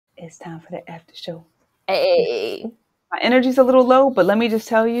it's time for the after show. Hey. My energy's a little low, but let me just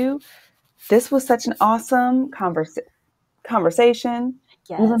tell you, this was such an awesome conversation.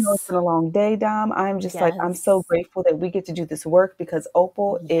 Even though it's Yes. been a long day, Dom, I'm just like, I'm so Yes. grateful that we get to do this work because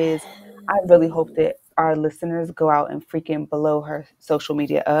Opal is, I Yes. really hope that our listeners go out and freaking blow her social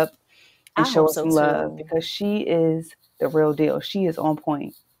media up and I show hope her so some love too. because she is the real deal. She is on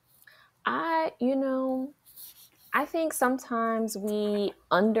point. I, you know, I think sometimes we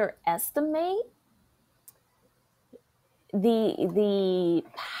underestimate the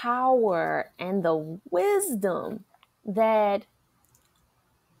power and the wisdom that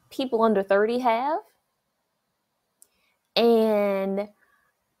people under 30 have. And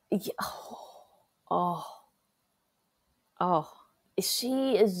oh, oh, oh,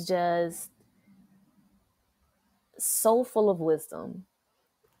 she is just so full of wisdom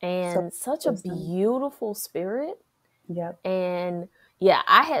So and such a wisdom. beautiful spirit. Yep. And yeah,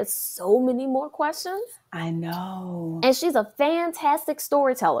 I had so many more questions. I know. And she's a fantastic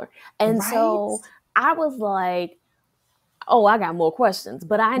storyteller. And Right? so I was like, oh, I got more questions.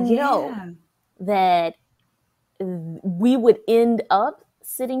 But I know Yeah. that we would end up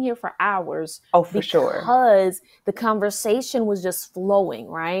sitting here for hours Oh, for sure. because the conversation was just flowing,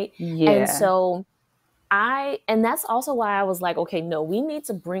 right? And Yeah. so and that's also why I was like, okay, no, we need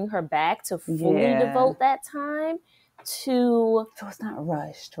to bring her back to fully Yeah. devote that time to, So it's not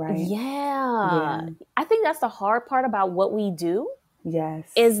rushed, right? yeah. Yeah. I think that's the hard part about what we do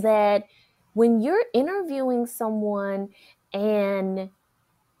Yes. is that when you're interviewing someone and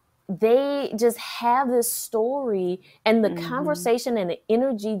they just have this story and the Hmm. conversation and the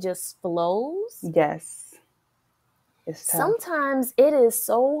energy just flows, Yes. It's tough. sometimes it is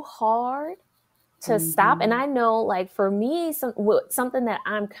so hard to stop. And Hmm. I know, like, for me, something that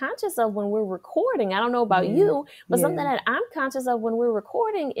I'm conscious of when we're recording, I don't know about Yeah. you, but something Yeah. that I'm conscious of when we're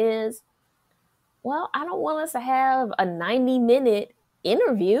recording is, well, I don't want us to have a 90-minute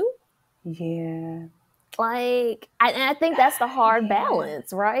interview. Yeah. Like, and I think that's the hard Yeah.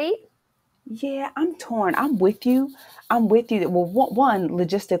 balance, right? Yeah, I'm torn. I'm with you. I'm with you. Well, one,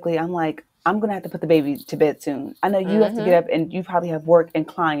 logistically, I'm like, I'm gonna have to put the baby to bed soon. I know you have to get Mm-hmm. up and you probably have work and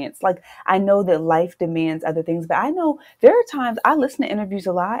clients. Like, I know that life demands other things, but I know there are times I listen to interviews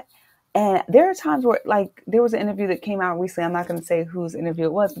a lot, and there are times where, like, there was an interview that came out recently. I'm not gonna say whose interview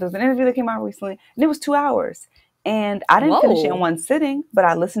it was, but there was an interview that came out recently, and it was 2 hours, and I didn't finish it in Whoa. one sitting, but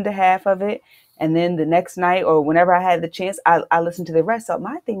I listened to half of it, and then the next night or whenever I had the chance, I listened to the rest. So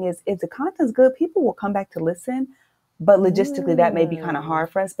my thing is, if the content's good, people will come back to listen. But logistically, that may be kind of Mm, hard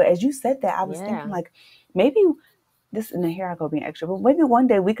for us. But as you said that, I was thinking yeah. like maybe this, and here I go being extra, but maybe one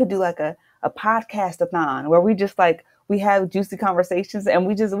day we could do like a podcast-a-thon where we just like we have juicy conversations and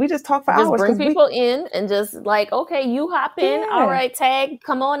we just talk for Just hours bring because we people in and just like, okay, you hop in. All yeah. right, tag,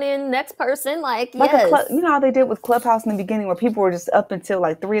 come on in, next person. Like, Like a club, yes. you know how they did with Clubhouse in the beginning, where people were just up until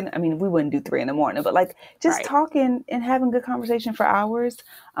like three. I mean, we wouldn't do 3 in the morning, but like just Right. talking and having good conversation for hours.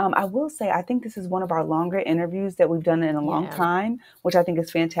 I will say, I think this is one of our longer interviews that we've done in a long Yeah. time, which I think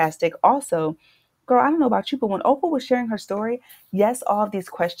is fantastic. Also, girl, I don't know about you, but when Opal was sharing her story, yes, all of these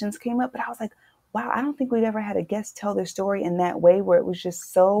questions came up, but I was like, wow, I don't think we've ever had a guest tell their story in that way where it was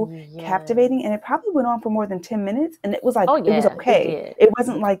just so captivating. And Yes. it probably went on for more than 10 minutes. And it was like, Oh, it was yeah, it okay. did. It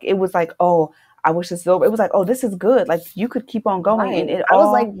wasn't like, it was like, oh, I wish this was over. It was like, oh, this is good. Like you could keep on going. And Right. it I was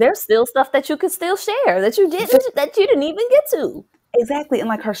all, like, there's still stuff that you could still share that you didn't even get to. exactly. And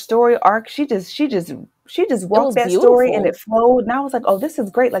like her story arc, she just It walked was that story and it beautiful. flowed. And I was like, oh, this is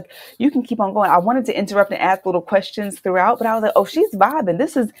great. Like you can keep on going. I wanted to interrupt and ask little questions throughout, but I was like, oh, she's vibing.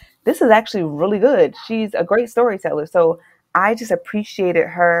 This is actually really good. She's a great storyteller. So I just appreciated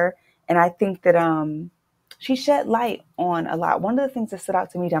her. And I think that she shed light on a lot. One of the things that stood out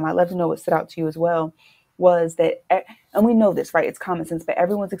to me, Dom, I'd love to know what stood out to you as well, was that, and we know this, right? It's common sense, but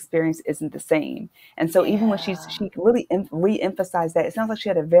everyone's experience isn't the same. And so even when Yeah. she really re-emphasized that, it sounds like she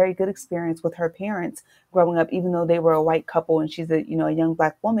had a very good experience with her parents growing up, even though they were a white couple and she's a young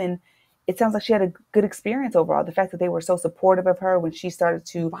black woman. It sounds like she had a good experience overall. The fact that they were so supportive of her when she started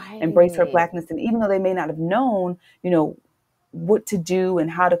to embrace her Right. blackness, and even though they may not have known, what to do and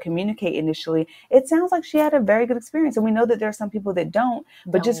how to communicate initially, it sounds like she had a very good experience. And we know that there are some people that don't,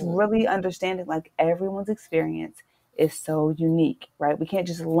 but just Don't. really understanding like everyone's experience is so unique, right? We can't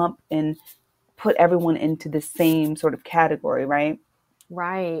just lump and put everyone into the same sort of category, right?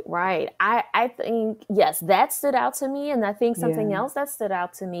 Right, right. I think, yes, that stood out to me. And I think something Yeah. else that stood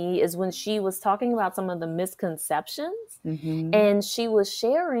out to me is when she was talking about some of the misconceptions Mm-hmm. and she was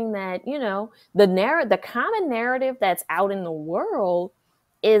sharing that, the common narrative that's out in the world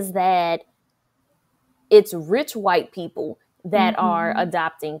is that it's rich white people that are Mm-hmm.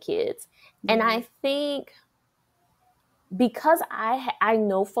 adopting kids. And Yeah. I think because I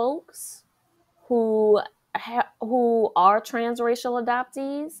know folks who are transracial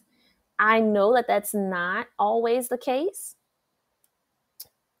adoptees, I know that that's not always the case.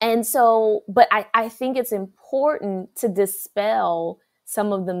 And so, but I think it's important to dispel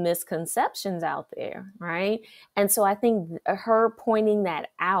some of the misconceptions out there, right? And so I think her pointing that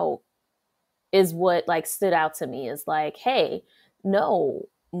out is what like stood out to me, is like, hey, no.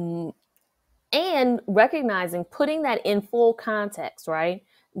 And recognizing, putting that in full context, right?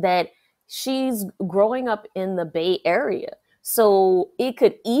 That she's growing up in the Bay Area. So it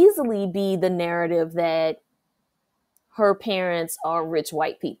could easily be the narrative that her parents are rich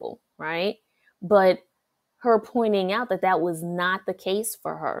white people, right? But her pointing out that that was not the case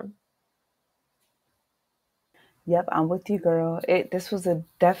for her. Yep, I'm with you, girl. This was a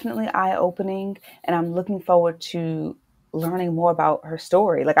definitely eye-opening, and I'm looking forward to learning more about her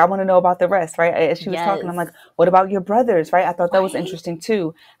story. Like I want to know about the rest, right? As she was talking, I'm Yes. like, what about your brothers, right? I thought that was Right. interesting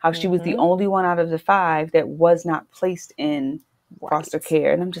too, how she was the Mm-hmm. only one out of the five that was not placed in foster Right.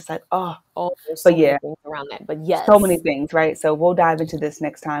 care. And I'm just like, oh, Oh, there's but so many yeah, things around that. But so many yes. things, right? So we'll dive into this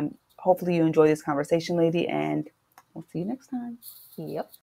next time. Hopefully you enjoy this conversation, lady, and we'll see you next time. Yep.